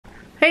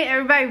Hey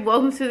everybody,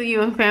 welcome to the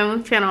Ewing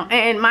family channel,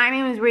 and my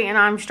name is Bree and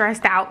I'm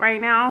stressed out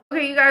right now.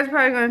 Okay, you guys are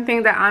probably gonna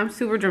think that I'm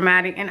super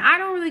dramatic, and I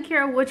don't really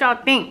care what y'all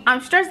think.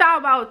 I'm stressed out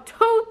about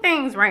two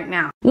things right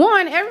now.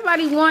 One,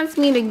 everybody wants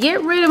me to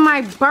get rid of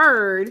my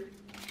bird,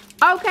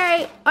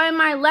 okay, and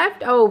my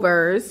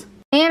leftovers.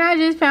 And I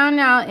just found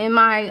out in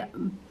my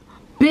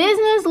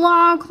business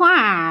law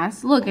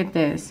class, look at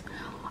this,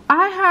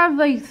 I have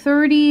like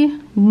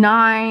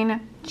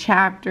 39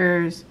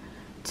 chapters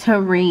to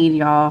read,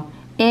 y'all,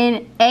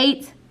 in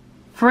 8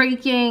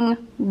 freaking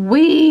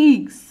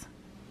weeks.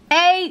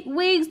 8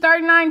 weeks,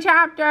 39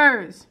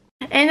 chapters.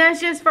 And that's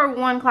just for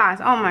one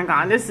class. Oh my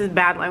god, this is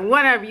bad. Like,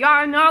 whatever,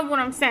 y'all know what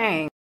I'm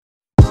saying.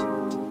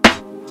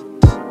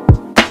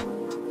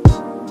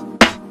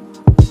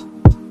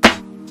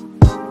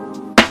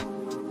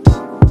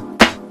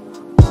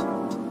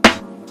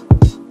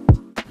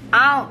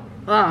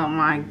 Oh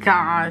my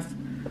gosh.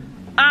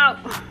 I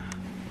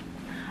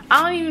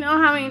don't even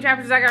know how many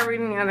chapters I got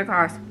reading in the other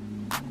class.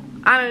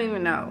 I don't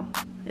even know.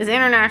 It's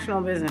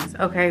international business.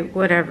 Okay,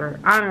 whatever.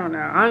 I don't know.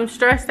 I'm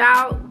stressed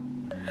out,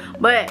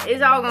 but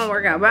it's all gonna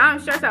work out. But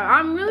I'm stressed out.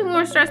 I'm really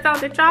more stressed out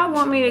that y'all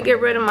want me to get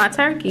rid of my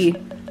turkey.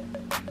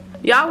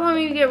 Y'all want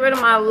me to get rid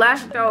of my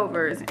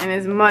leftovers, and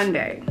it's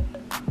Monday.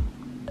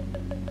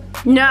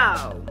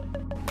 No.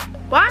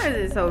 Why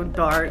is it so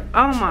dark?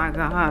 Oh my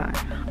god.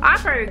 I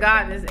pray to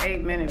God this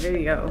 8-minute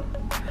video.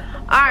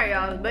 Alright,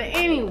 y'all. But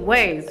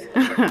anyways.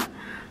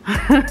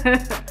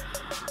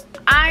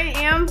 I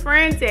am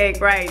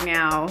frantic right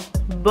now,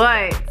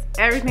 but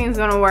everything's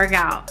gonna work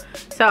out.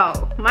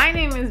 So, my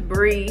name is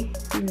Bree.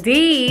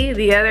 D,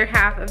 the other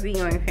half of the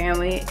Ewing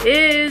family,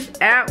 is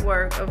at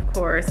work, of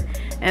course.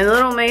 And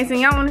little Mayson,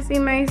 y'all wanna see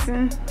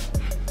Mayson?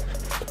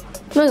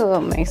 Look at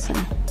little Mayson.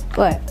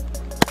 What?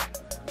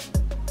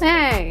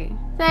 Hey,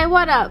 say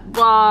what up,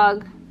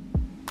 vlog.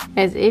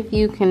 As if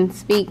you can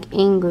speak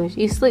English.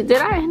 You sleep. Did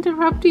I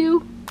interrupt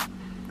you?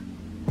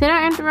 Did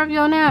I interrupt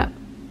your nap?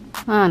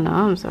 Oh no,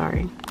 I'm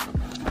sorry.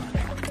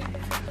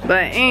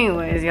 But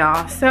anyways,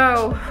 y'all,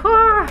 so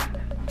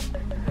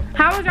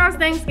how was y'all's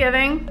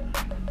Thanksgiving?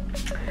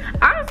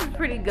 Ours was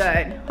pretty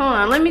good. Hold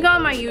on, let me go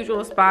in my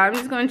usual spot. I'm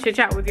just gonna chit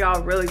chat with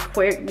y'all really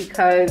quick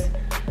because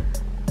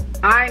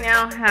I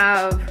now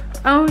have,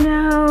 oh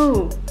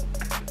no,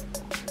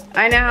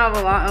 I now have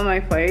a lot on my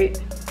plate.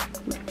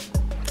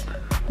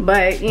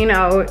 But you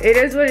know, it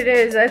is what it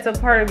is. That's a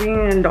part of being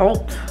an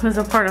adult. It's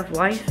a part of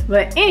life.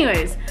 But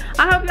anyways,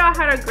 I hope y'all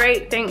had a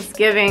great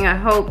Thanksgiving. I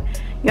hope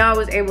y'all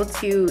was able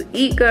to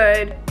eat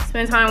good,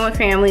 spend time with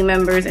family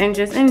members, and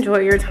just enjoy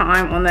your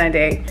time on that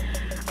day.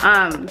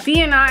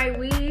 Dee and I,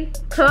 we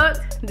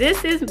cooked.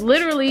 This is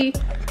literally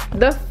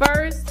the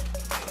first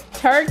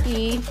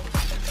turkey.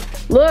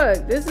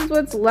 Look, this is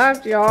what's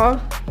left, y'all.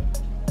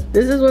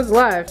 This is what's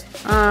left.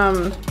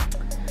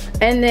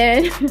 And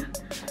then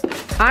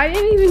I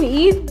didn't even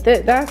eat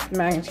that. That's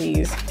mac and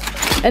cheese.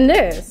 And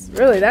this,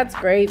 really, that's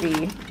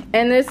gravy.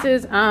 And this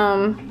is,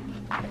 I've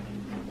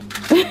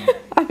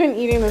been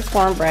eating this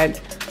cornbread.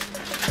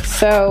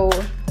 So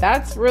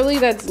that's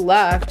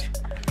left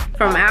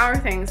from our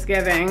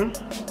Thanksgiving.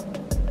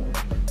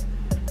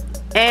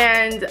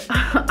 And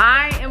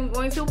I am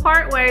going to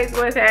part ways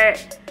with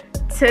it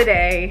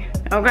today,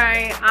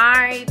 okay?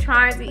 I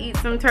tried to eat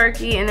some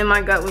turkey and then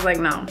my gut was like,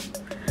 no.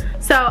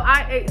 So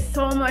I ate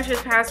so much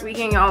this past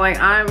weekend, y'all. Like,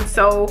 I'm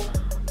so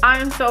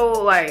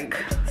like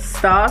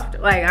stuffed.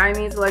 Like, I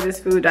need to let this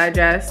food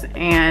digest.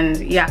 And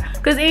yeah,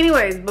 because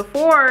anyways,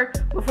 before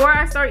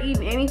I start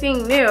eating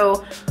anything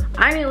new,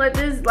 I need to let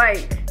this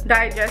like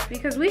digest,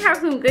 because we have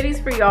some goodies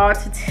for y'all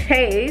to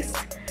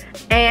taste.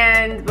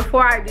 And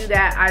before I do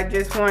that, I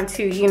just want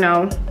to, you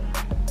know,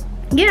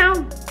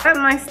 let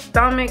my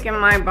stomach and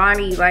my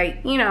body, like,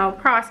 you know,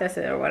 process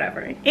it or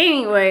whatever.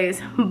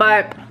 Anyways,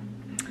 but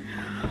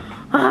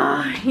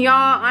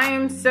y'all, I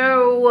am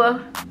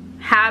so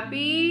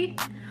happy.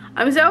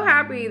 I'm so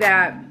happy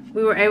that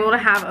we were able to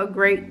have a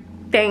great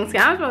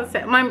Thanksgiving. I was about to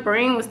say, my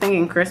brain was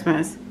thinking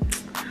Christmas.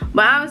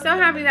 But I was so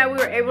happy that we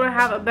were able to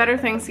have a better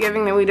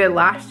Thanksgiving than we did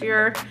last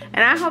year.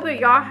 And I hope that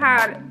y'all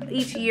had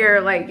each year,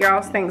 like,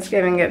 y'all's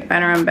Thanksgiving get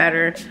better and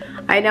better.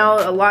 I know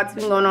a lot's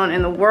been going on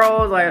in the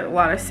world, like a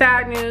lot of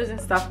sad news and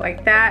stuff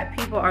like that.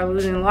 People are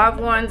losing loved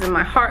ones, and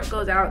my heart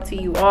goes out to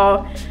you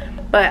all.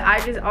 But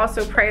I just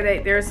also pray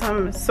that there's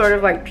some sort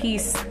of like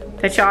peace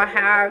that y'all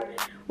have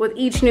with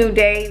each new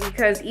day,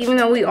 because even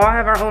though we all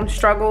have our own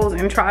struggles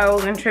and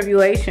trials and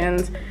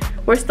tribulations,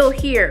 we're still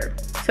here.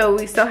 So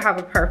we still have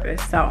a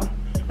purpose. So,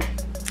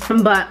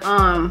 but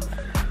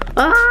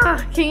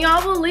can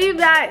y'all believe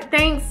that?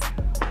 Thanks.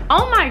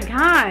 Oh my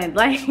God.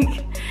 Like,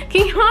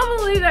 can y'all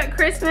believe that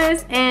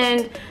Christmas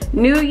and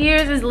New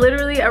Year's is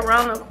literally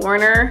around the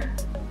corner?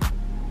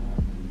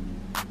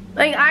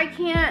 Like, I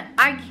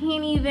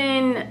can't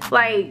even,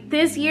 like,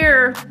 this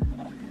year,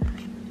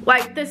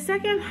 like, the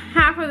second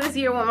half of this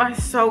year went by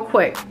so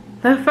quick.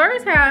 The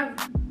first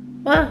half,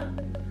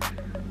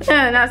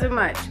 yeah, not so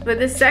much. But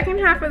the second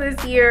half of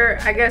this year,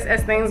 I guess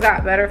as things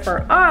got better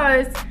for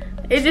us,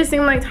 it just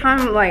seemed like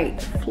time,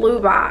 like, flew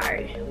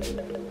by.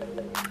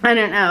 I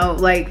don't know,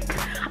 like,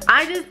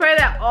 I just pray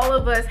that all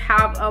of us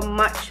have a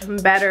much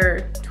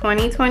better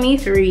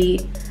 2023.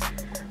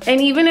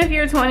 And even if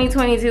your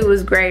 2022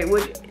 was great,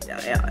 which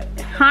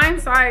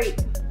hindsight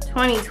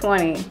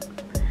 2020,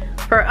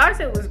 for us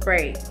it was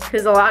great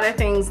because a lot of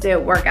things did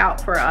work out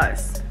for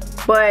us.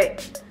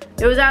 But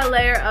there was that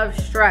layer of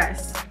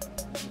stress.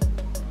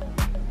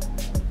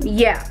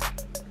 Yeah,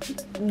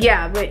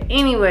 but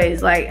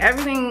anyways, like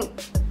everything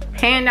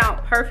panned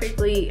out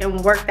perfectly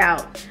and worked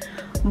out.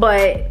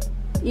 But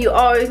you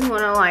always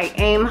want to like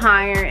aim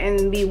higher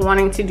and be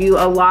wanting to do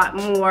a lot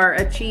more,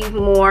 achieve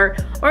more,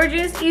 or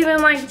just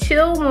even like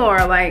chill more,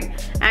 like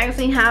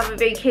actually have a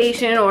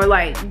vacation or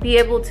like be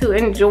able to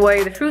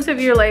enjoy the fruits of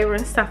your labor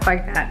and stuff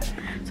like that.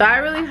 So I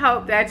really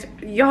hope that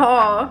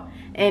y'all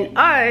and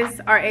us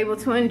are able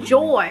to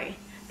enjoy.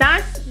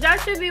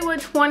 That should be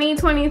what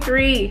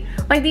 2023,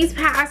 like these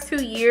past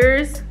 2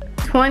 years,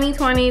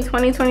 2020,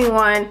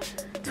 2021,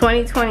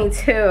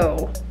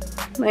 2022.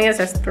 I guess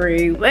that's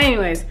 3. But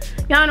anyways,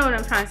 y'all know what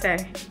I'm trying to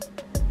say.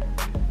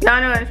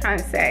 Y'all know what I'm trying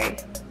to say.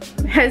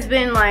 Has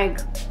been like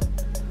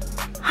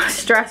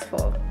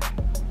stressful.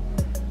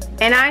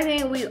 And I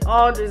think we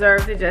all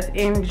deserve to just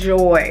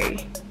enjoy.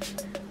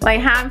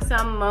 Like have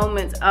some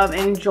moments of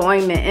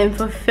enjoyment and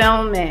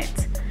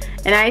fulfillment.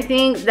 And I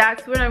think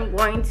that's what I'm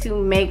going to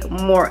make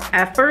more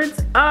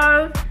efforts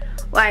of.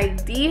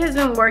 Like D has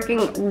been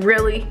working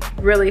really,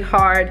 really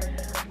hard.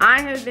 I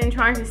have been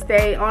trying to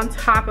stay on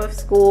top of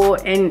school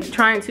and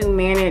trying to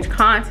manage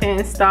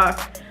content and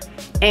stuff.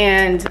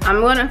 And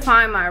I'm gonna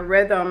find my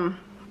rhythm,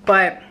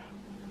 but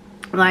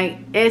like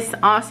it's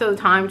also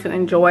time to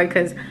enjoy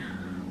because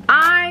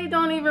I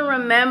don't even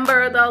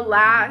remember the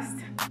last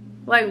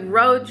like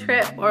road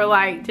trip or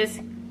like just,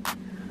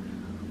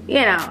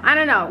 you know, I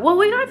don't know. Well,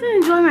 we got to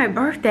enjoy my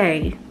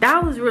birthday.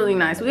 That was really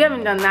nice. We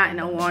haven't done that in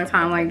a long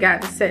time. Like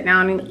got to sit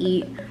down and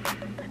eat.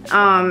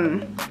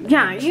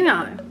 Yeah, you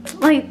know,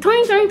 like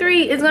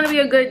 2023 is gonna be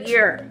a good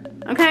year.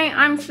 Okay,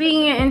 I'm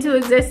speaking it into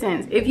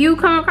existence. If you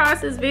come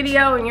across this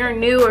video and you're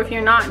new, or if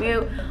you're not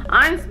new,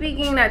 I'm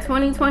speaking that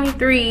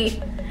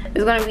 2023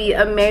 is gonna be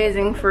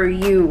amazing for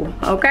you.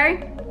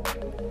 Okay,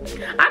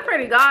 I pray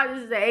to God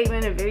this is an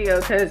 8-minute video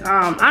because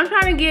I'm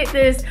trying to get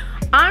this,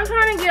 I'm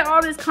trying to get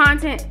all this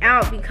content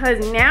out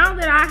because now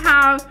that I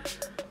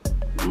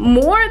have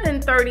more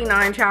than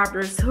 39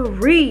 chapters to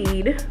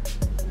read,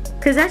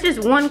 because that's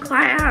just one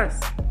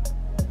class.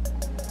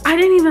 I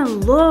didn't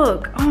even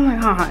look. Oh my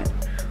God.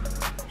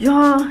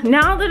 Y'all,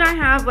 now that I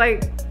have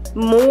like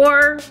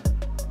more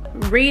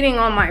reading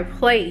on my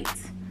plate,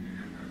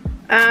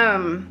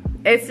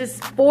 it's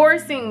just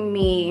forcing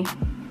me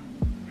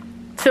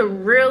to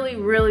really,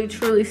 really,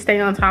 truly stay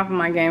on top of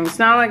my game. It's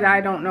not like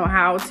I don't know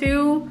how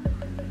to.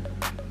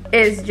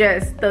 It's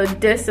just the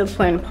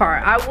discipline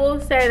part. I will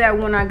say that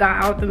when I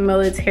got out the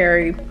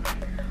military,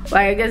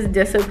 like I guess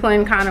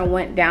discipline kind of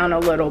went down a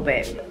little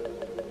bit.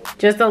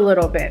 Just a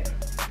little bit.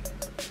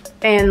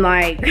 And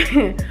like,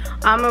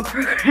 I'm a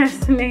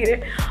procrastinator.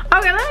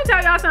 Okay, let me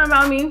tell y'all something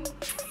about me.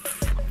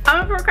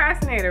 I'm a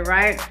procrastinator,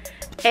 right?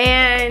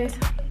 And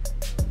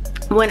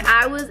when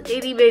I was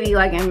itty bitty,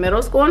 like in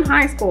middle school and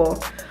high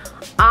school,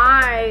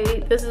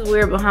 this is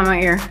weird behind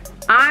my ear.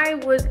 I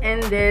was in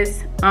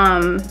this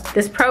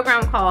this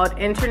program called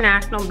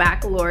International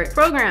Baccalaureate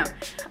Program.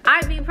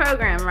 IB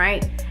program,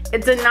 right?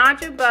 It's a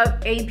notch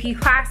above AP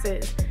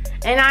classes.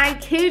 And I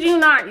kid you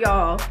not,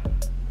 y'all.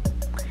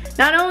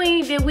 Not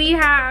only did we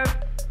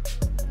have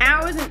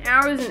hours and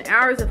hours and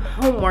hours of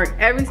homework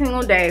every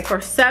single day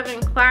for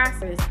 7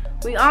 classes,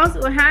 we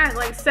also had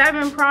like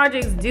 7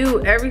 projects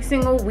due every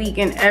single week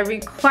in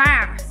every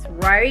class,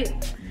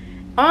 right?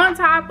 On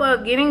top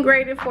of getting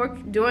graded for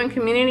doing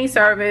community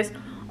service,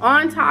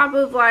 on top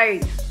of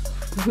like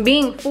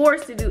being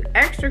forced to do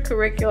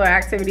extracurricular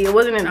activity. It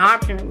wasn't an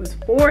option, it was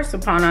forced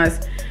upon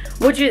us,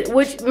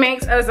 which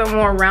makes us a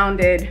more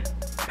rounded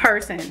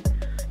person,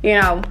 you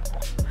know.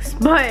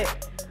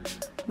 But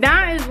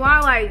that is why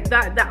like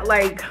that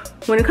like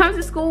when it comes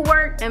to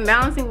schoolwork and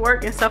balancing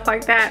work and stuff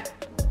like that,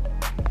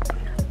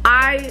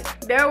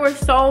 there were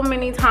so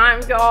many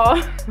times,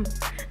 y'all,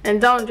 and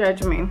don't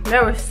judge me,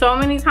 there were so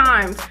many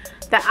times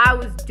that I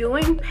was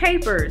doing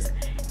papers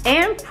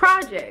and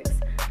projects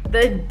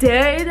the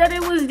day that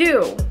it was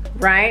due,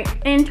 right?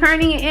 And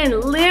turning it in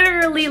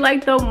literally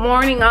like the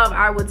morning of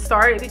I would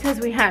start it, because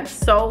we had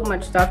so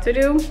much stuff to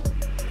do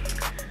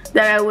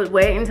that I would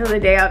wait until the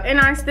day of, and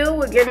I still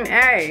would get an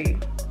A.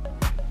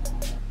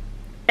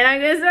 And I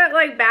guess that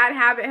like bad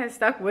habit has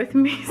stuck with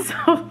me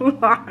so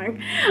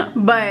long.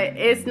 But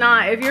it's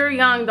not, if you're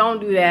young, don't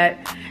do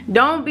that.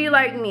 Don't be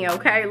like me,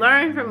 okay?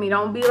 Learn from me,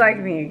 don't be like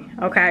me,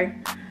 okay?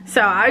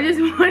 So I just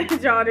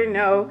wanted y'all to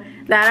know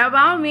that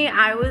about me.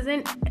 I was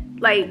in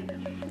like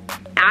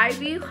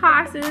IB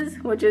classes,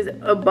 which is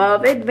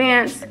above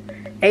advanced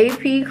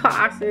AP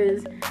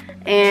classes,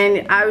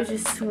 and I was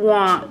just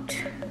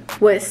swamped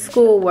with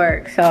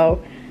schoolwork.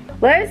 So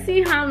let's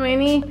see how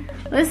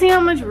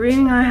much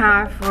reading I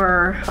have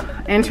for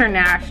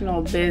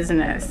international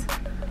business.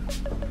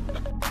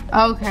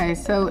 Okay,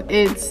 so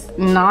it's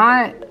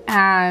not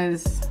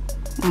as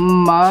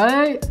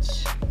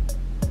much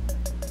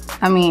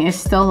I mean, it's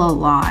still a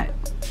lot.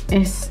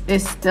 It's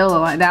still a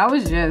lot. That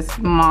was just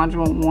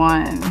module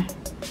 1.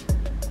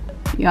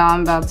 Y'all,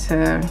 I'm about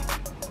to,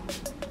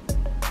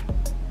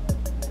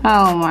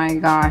 oh my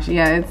gosh,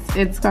 yeah,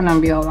 it's gonna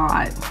be a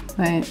lot.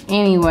 But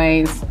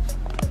anyways,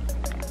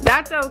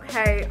 that's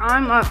okay.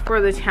 I'm up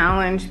for the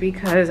challenge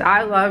because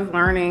I love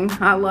learning.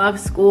 I love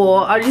school.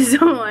 I just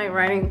don't like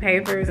writing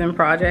papers and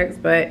projects,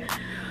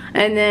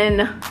 and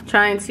then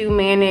trying to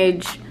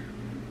manage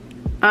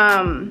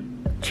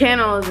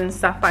channels and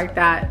stuff like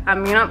that. I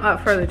mean, I'm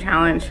up for the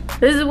challenge.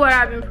 This is what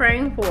I've been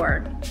praying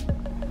for.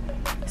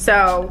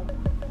 So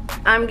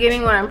I'm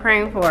getting what I'm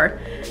praying for.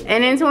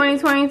 And in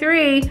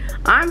 2023,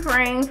 I'm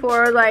praying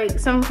for like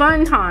some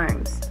fun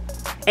times.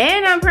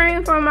 And I'm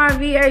praying for my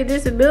VA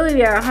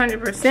disability at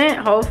 100%,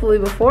 hopefully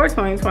before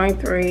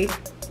 2023.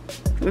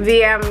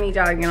 VA, I'm gonna need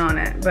y'all to get on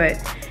that. But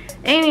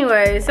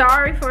anyway,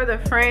 sorry for the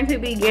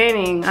frantic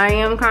beginning. I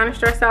am kind of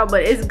stressed out,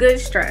 but it's good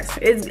stress.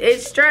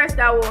 It's stress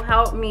that will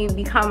help me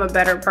become a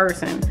better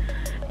person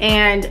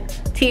and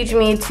teach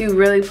me to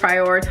really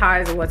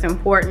prioritize what's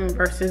important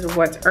versus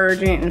what's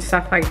urgent and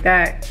stuff like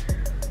that.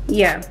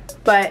 Yeah,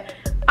 but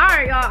all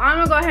right, y'all, I'm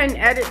gonna go ahead and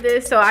edit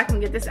this so I can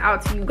get this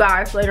out to you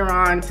guys later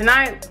on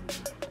tonight.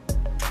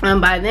 And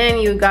by then,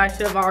 you guys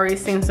should have already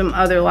seen some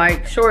other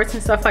like shorts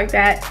and stuff like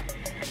that.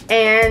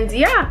 And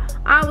yeah,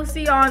 I will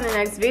see y'all in the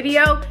next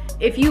video.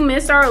 If you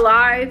missed our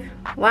live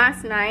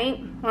last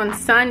night on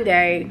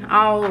Sunday,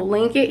 I'll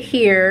link it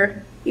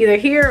here, either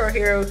here or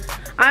here.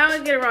 I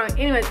always get it wrong.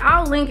 Anyways,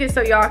 I'll link it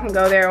so y'all can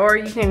go there, or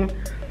you can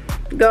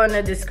go in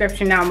the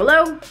description down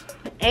below.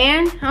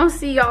 And I'll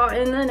see y'all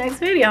in the next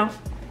video.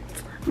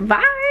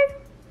 Bye.